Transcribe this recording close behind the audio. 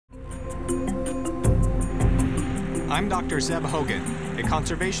I'm Dr. Zeb Hogan, a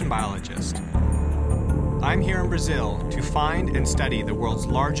conservation biologist. I'm here in Brazil to find and study the world's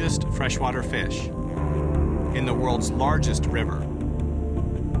largest freshwater fish in the world's largest river,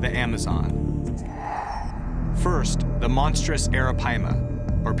 the Amazon. First, the monstrous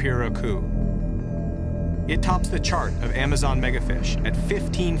arapaima, or pirarucu. It tops the chart of Amazon megafish at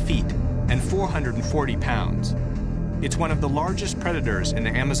 15 feet and 440 pounds. It's one of the largest predators in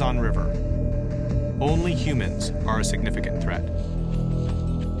the Amazon River. Only humans are a significant threat.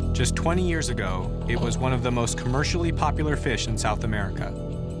 Just 20 years ago, it was one of the most commercially popular fish in South America,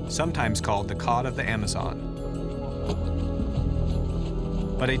 sometimes called the cod of the Amazon.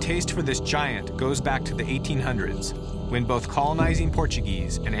 But a taste for this giant goes back to the 1800s, when both colonizing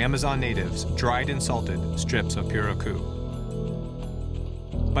Portuguese and Amazon natives dried and salted strips of pirarucu.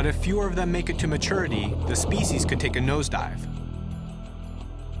 But if fewer of them make it to maturity, the species could take a nosedive.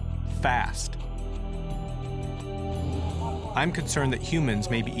 Fast. I'm concerned that humans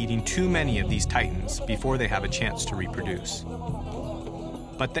may be eating too many of these titans before they have a chance to reproduce.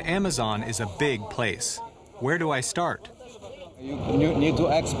 But the Amazon is a big place. Where do I start? You need to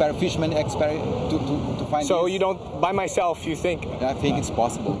fisherman expert to find. So this. you don't, by myself, you think? I think it's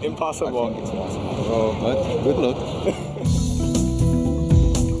possible. Impossible. I think it's possible. Oh, but good luck.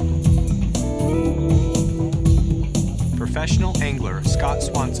 Professional angler Scott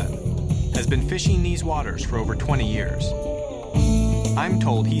Swanson has been fishing these waters for over 20 years. I'm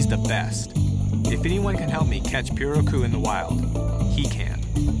told he's the best. If anyone can help me catch pirarucu in the wild, he can.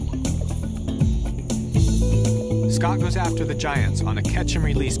 Scott goes after the giants on a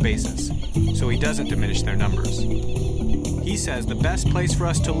catch-and-release basis, so he doesn't diminish their numbers. He says the best place for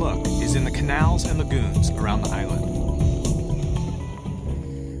us to look is in the canals and lagoons around the island.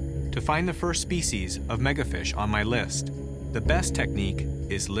 To find the first species of megafish on my list, the best technique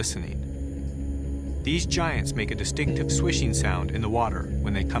is listening. These giants make a distinctive swishing sound in the water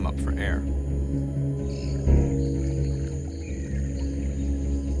when they come up for air.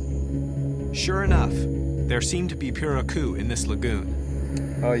 Sure enough, there seem to be pirarucu in this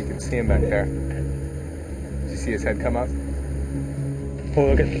lagoon. Oh, you can see him back there. Did you see his head come up? Oh,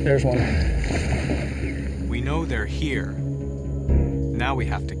 look at, there's one. We know they're here. Now we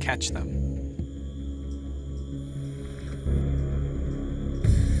have to catch them.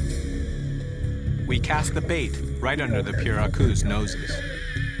 We cast the bait right under the pirarucu's noses.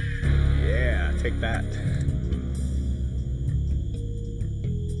 Yeah, take that.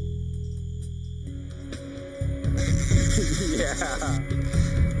 Yeah.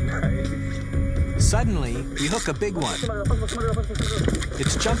 Nice. Suddenly, we hook a big one.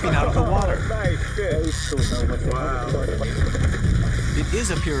 It's jumping out of the water. Nice fish. Wow. It is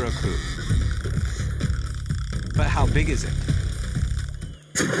a pirarucu. But how big is it?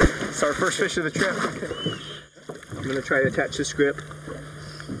 It's our first fish of the trip. I'm going to try to attach this grip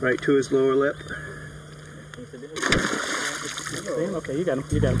right to his lower lip. Okay, you got him,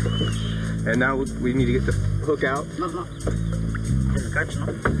 you got him. And now we need to get the hook out.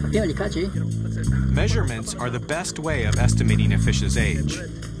 Measurements are the best way of estimating a fish's age.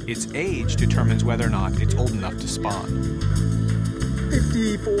 Its age determines whether or not it's old enough to spawn.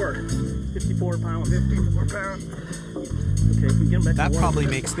 54 pounds. 54 pounds. Okay, we can get him back. That probably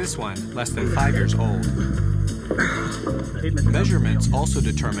makes this one less than 5 years old. Measurements also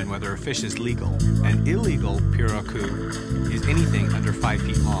determine whether a fish is legal. An illegal pirarucu is anything under 5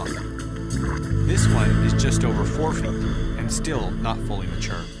 feet long. This one is just over 4 feet and still not fully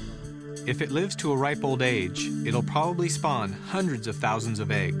mature. If it lives to a ripe old age, it'll probably spawn hundreds of thousands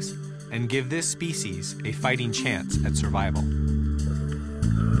of eggs and give this species a fighting chance at survival.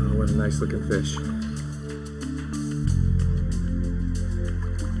 Oh, what a nice looking fish.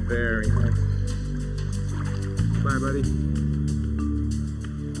 Very nice. Bye, buddy.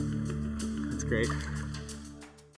 That's great.